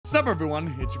Sup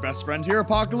everyone, it's your best friend here,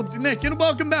 Apocalypticnick, and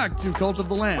welcome back to Cult of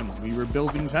the Lamb. We were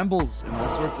building temples and all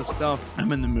sorts of stuff.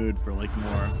 I'm in the mood for like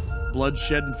more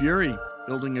bloodshed and fury.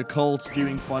 Building a cult,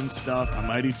 doing fun stuff, a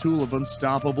mighty tool of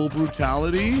unstoppable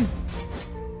brutality.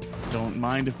 Don't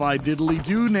mind if I diddly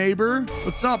do, neighbor.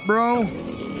 What's up, bro?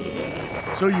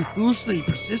 So you foolishly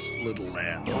persist, little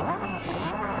lamb.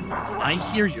 I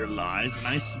hear your lies and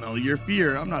I smell your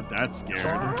fear. I'm not that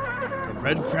scared. The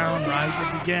red crown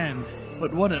rises again,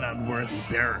 but what an unworthy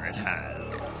bearer it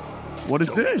has. What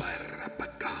is this?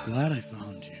 Glad I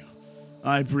found you.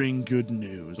 I bring good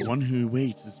news. The one who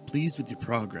waits is pleased with your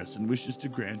progress and wishes to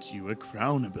grant you a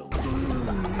crown ability.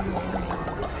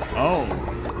 Oh.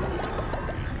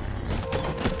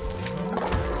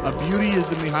 A beauty is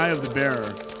in the eye of the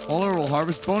bearer. Holder will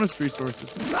harvest bonus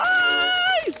resources.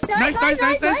 Nice! Nice!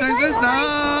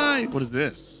 What is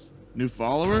this? New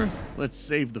follower? Let's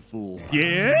save the fool.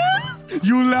 Yes?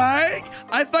 You like?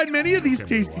 I find many of these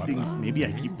tasty things. Maybe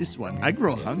I keep this one. I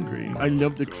grow hungry. I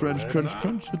love the crunch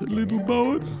of the little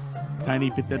bones. Tiny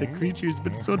pathetic creatures,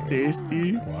 but so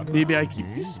tasty. Maybe I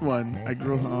keep this one. I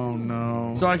grow, oh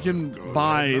no. So I can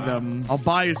buy them. I'll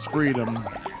buy his freedom.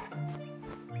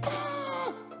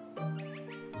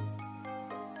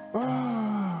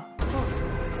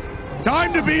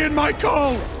 Time to be in my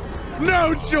cult!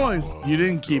 No choice! You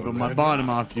didn't keep him. I bought him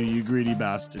off you, you greedy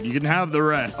bastard. You can have the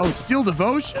rest. Oh, steal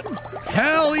devotion?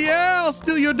 Hell yeah, I'll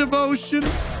steal your devotion.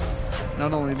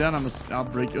 Not only that, I'll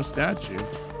break your statue.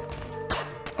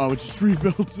 Oh, it just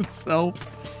rebuilds itself.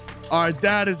 All right,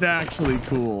 that is actually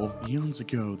cool. Eons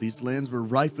ago, these lands were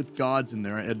rife with gods in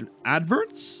their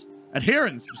adherents.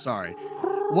 I'm sorry.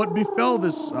 What befell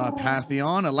this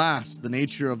pantheon? Alas, the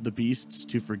nature of the beasts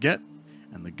to forget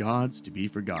and the gods to be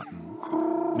forgotten.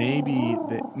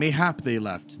 Mayhap they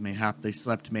left, mayhap they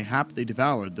slept, mayhap they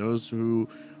devoured those who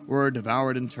were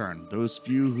devoured in turn. Those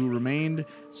few who remained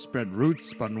spread roots,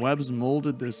 spun webs,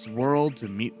 molded this world to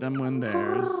meet them when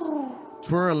theirs.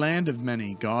 'Twere a land of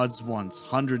many, gods once,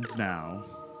 hundreds now.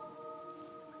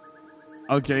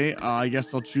 Okay, I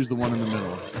guess I'll choose the one in the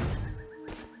middle.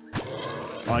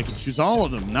 Oh, I can choose all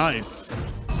of them, nice.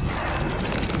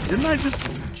 Didn't I just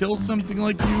kill something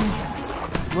like you?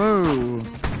 Whoa.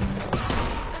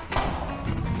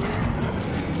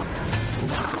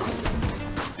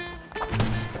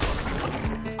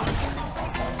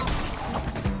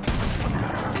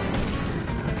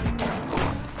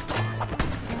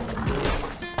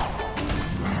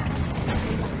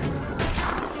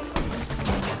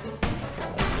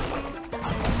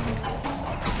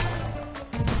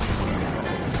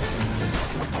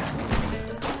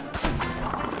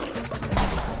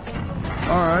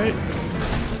 All right.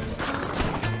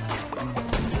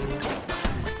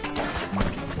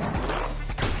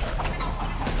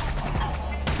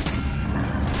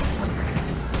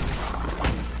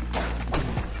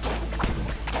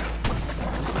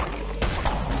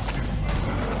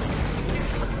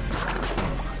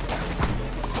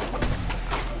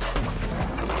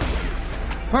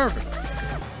 Perfect.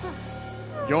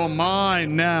 You're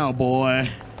mine now, boy.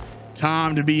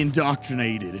 Time to be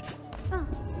indoctrinated.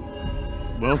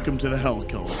 Welcome to the Hell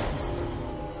Cult.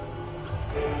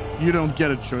 You don't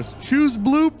get a choice. Choose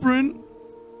blueprint.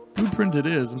 Blueprint it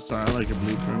is. I'm sorry, I like a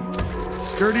blueprint.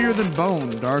 Sturdier than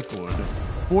bone, Darkwood.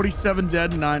 47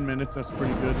 dead in 9 minutes. That's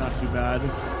pretty good. Not too bad.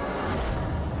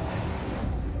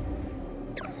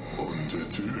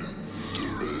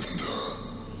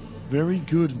 Very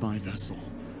good, my vessel.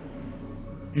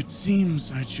 It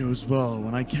seems I chose well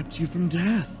when I kept you from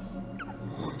death.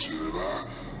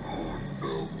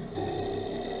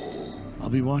 I'll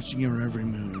be watching your every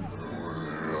move.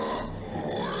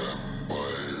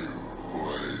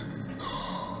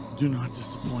 Do not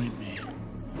disappoint me.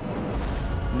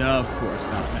 No, of course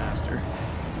not, Master.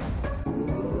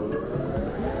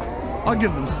 I'll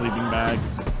give them sleeping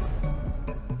bags.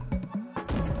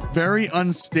 Very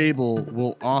unstable,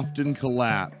 will often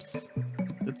collapse.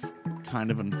 That's kind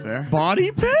of unfair.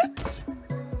 Body pit?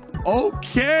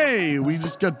 Okay, we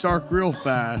just got dark real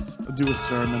fast. I'll do a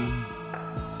sermon.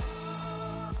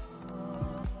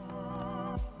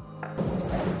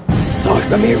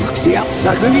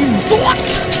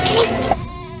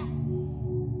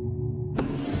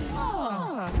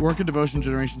 Work and devotion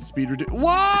generation speed reduce.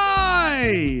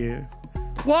 Why?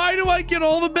 Why do I get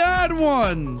all the bad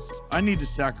ones? I need to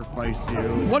sacrifice you.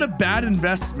 What a bad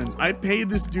investment. I paid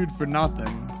this dude for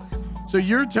nothing. So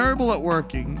you're terrible at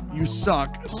working. You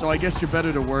suck. So I guess you're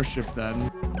better to worship then.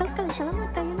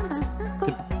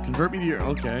 Convert me to your...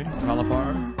 Okay.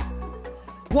 Halafar.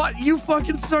 What? You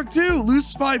fucking suck too.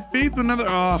 Lose 5 faith with another...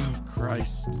 Oh,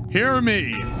 Christ. Hear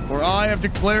me, for I have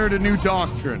declared a new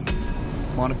doctrine.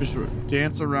 Monofisher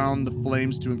dance around the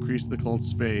flames to increase the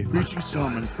cult's faith. Preaching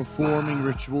sermons, performing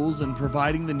rituals, and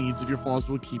providing the needs of your followers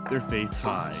will keep their faith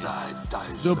high.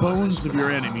 The bones of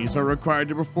your enemies are required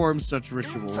to perform such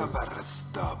rituals.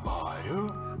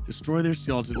 Destroy their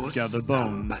skeletons, gather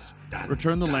bones.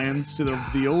 Return the lands to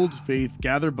the old faith,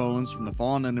 gather bones from the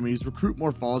fallen enemies, recruit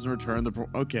more followers, and return the...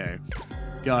 Okay,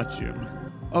 got you.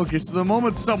 Okay, so the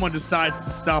moment someone decides to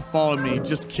stop following me,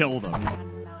 just kill them.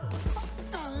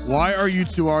 Why are you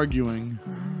two arguing?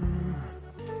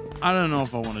 I don't know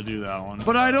if I want to do that one.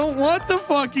 But I don't want the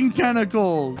fucking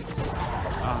tentacles.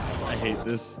 Ah, I hate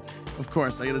this. Of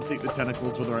course, I gotta take the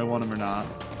tentacles whether I want them or not.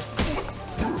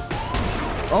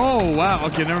 Oh, wow.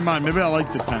 Okay, never mind. Maybe I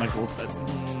like the tentacles.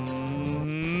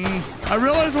 I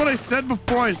realized what I said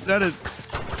before I said it.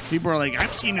 People are like,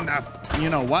 I've seen enough. You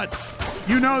know what?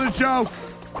 You know the joke.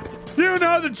 You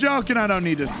know the joke, and I don't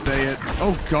need to say it.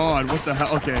 Oh, God. What the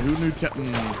hell? Okay, who knew...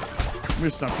 I'm gonna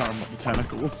stop talking about the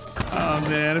tentacles. Oh,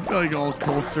 man. I feel like all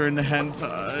cults are in the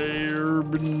hentai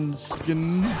urban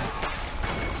skin.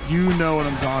 You know what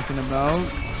I'm talking about.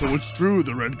 So it's true,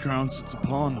 the red crown sits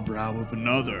upon the brow of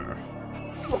another.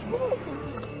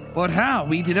 But how?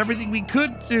 We did everything we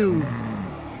could to.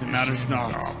 It matters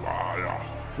not.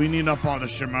 We need not bother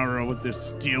Shimura with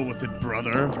this. Deal with it,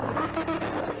 brother.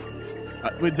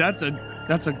 Wait, that's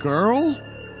a girl?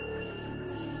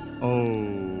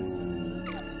 Oh.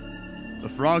 The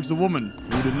frog's a woman.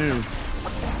 Who'd have knew?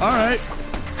 All right.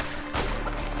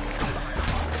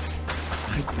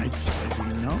 I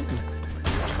didn't know.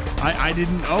 I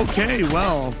didn't. Okay,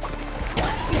 well.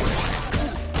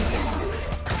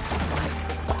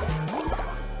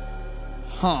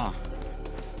 Huh.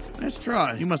 Nice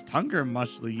try. You must hunger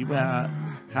muchly. You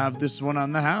have this one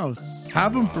on the house.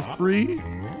 Have him for free?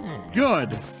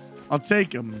 Good. I'll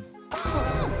take him.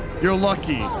 You're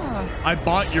lucky. I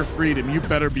bought your freedom. You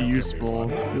better be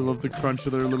useful. You love the crunch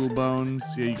of their little bones.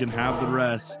 Yeah, you can have the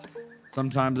rest.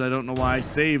 Sometimes I don't know why I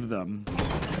save them.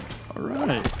 All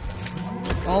right.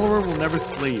 Follower will never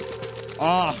sleep.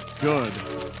 Ah, good.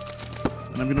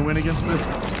 And I'm gonna win against this.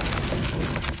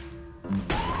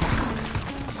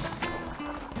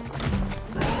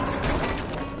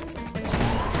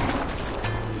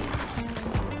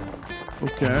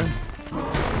 Okay.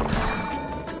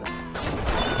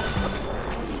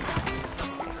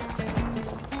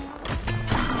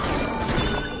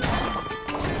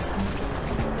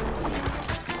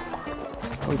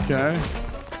 Okay.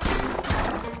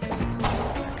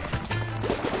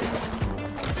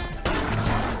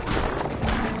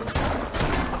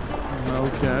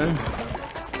 Okay.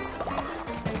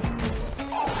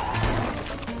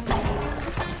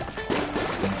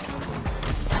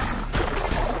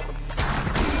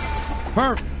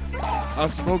 Perfect. I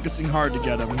was focusing hard to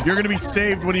get him. You're gonna be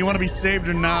saved when you want to be saved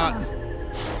or not.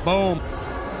 Boom.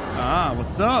 Ah,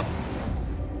 what's up?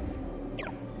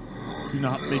 Do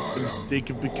not make the mistake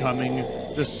of becoming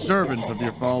the servant of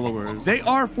your followers. They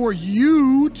are for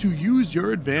you to use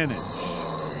your advantage.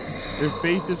 Their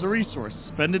faith is a resource.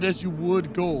 Spend it as you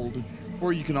would gold,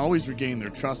 for you can always regain their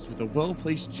trust with a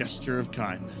well-placed gesture of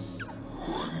kindness.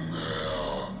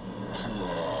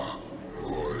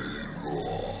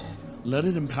 Let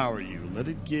it empower you. Let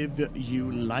it give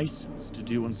you license to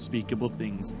do unspeakable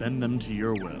things. Bend them to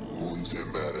your will.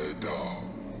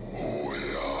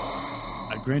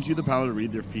 I grant you the power to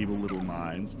read their feeble little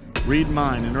minds. Read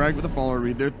mine. Interact with the follower.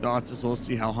 Read their thoughts as well as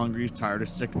see how hungry, tired, or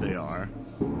sick they are.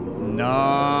 Nice.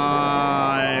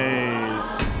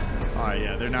 Oh,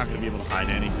 yeah. They're not going to be able to hide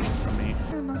anything from me.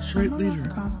 Great leader.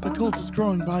 The cult is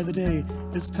growing by the day.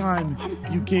 It's time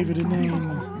you gave it a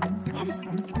name.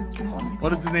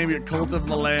 What is the name of your Cult of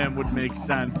the Lamb would make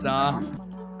sense, huh?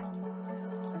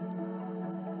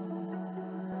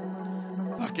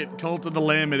 Fuck it, Cult of the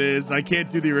Lamb it is. I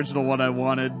can't do the original one I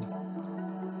wanted.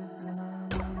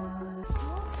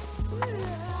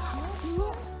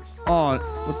 Oh,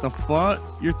 what the fuck?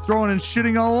 You're throwing and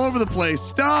shitting all over the place.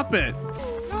 Stop it!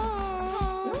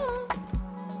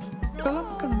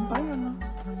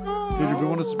 Dude, if we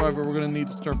want to survive, we're gonna need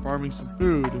to start farming some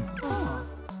food.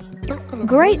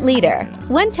 Great leader.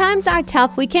 When times are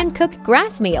tough, we can cook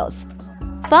grass meals.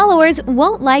 Followers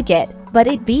won't like it, but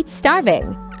it beats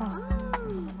starving.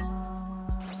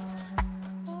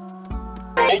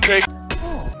 Okay.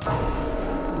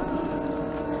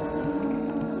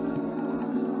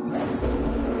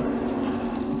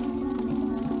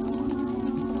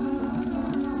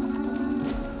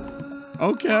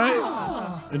 Okay.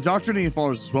 Indoctrinating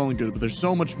followers is well and good, but there's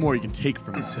so much more you can take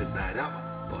from it.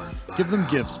 Give them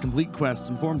gifts, complete quests,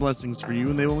 and form blessings for you,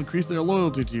 and they will increase their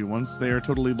loyalty to you. Once they are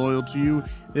totally loyal to you,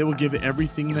 they will give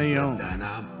everything they own.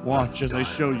 Watch as I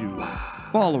show you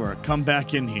Follower, come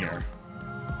back in here.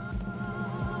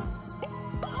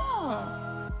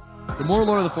 The more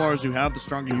loyal the followers you have, the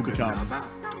stronger you become.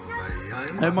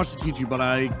 I have much to teach you, but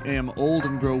I am old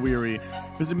and grow weary.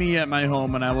 Visit me at my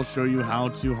home, and I will show you how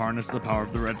to harness the power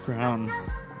of the Red Crown.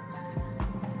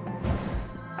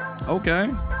 Okay.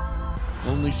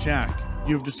 Lonely Shack.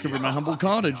 You have discovered my humble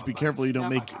cottage. Be careful you don't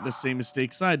make the same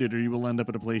mistakes I did, or you will end up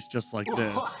at a place just like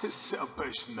this.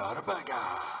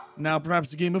 Now,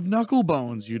 perhaps a game of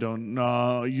Knucklebones. You don't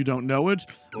know it?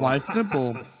 Why, it's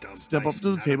simple. Step up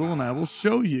to the table, and I will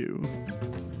show you.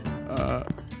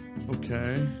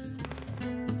 Okay.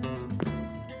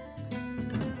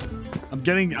 I'm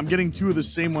getting two of the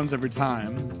same ones every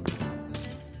time.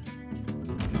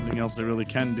 Nothing else I really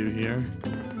can do here.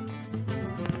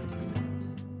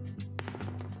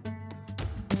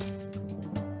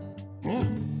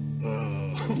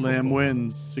 Lamb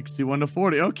wins 61 to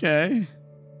 40. Okay.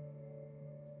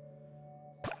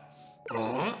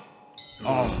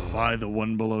 Oh, by the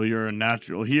one below, you're a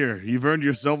natural. Here, you've earned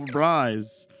yourself a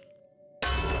prize.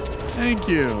 Thank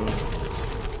you.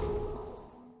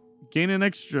 Gain an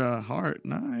extra heart.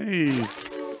 Nice.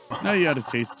 Now you had a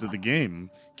taste of the game.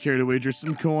 Care to wager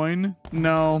some coin?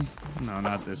 No,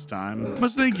 not this time.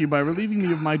 Must thank you. By relieving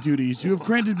me of my duties, you have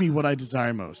granted me what I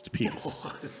desire most, peace.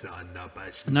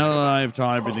 Now that I have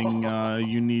taught everything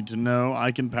you need to know,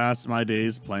 I can pass my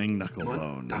days playing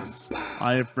Knucklebones.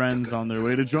 I have friends on their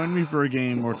way to join me for a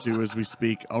game or two as we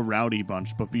speak. A rowdy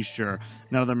bunch, but be sure,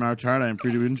 now that I'm retired, I am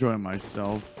free to enjoy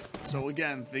myself. So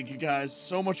again, thank you guys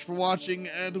so much for watching,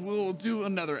 and we'll do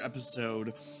another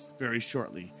episode very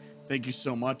shortly. Thank you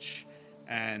so much.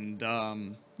 And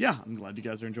yeah, I'm glad you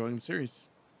guys are enjoying the series.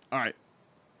 All right.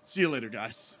 See you later,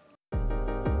 guys.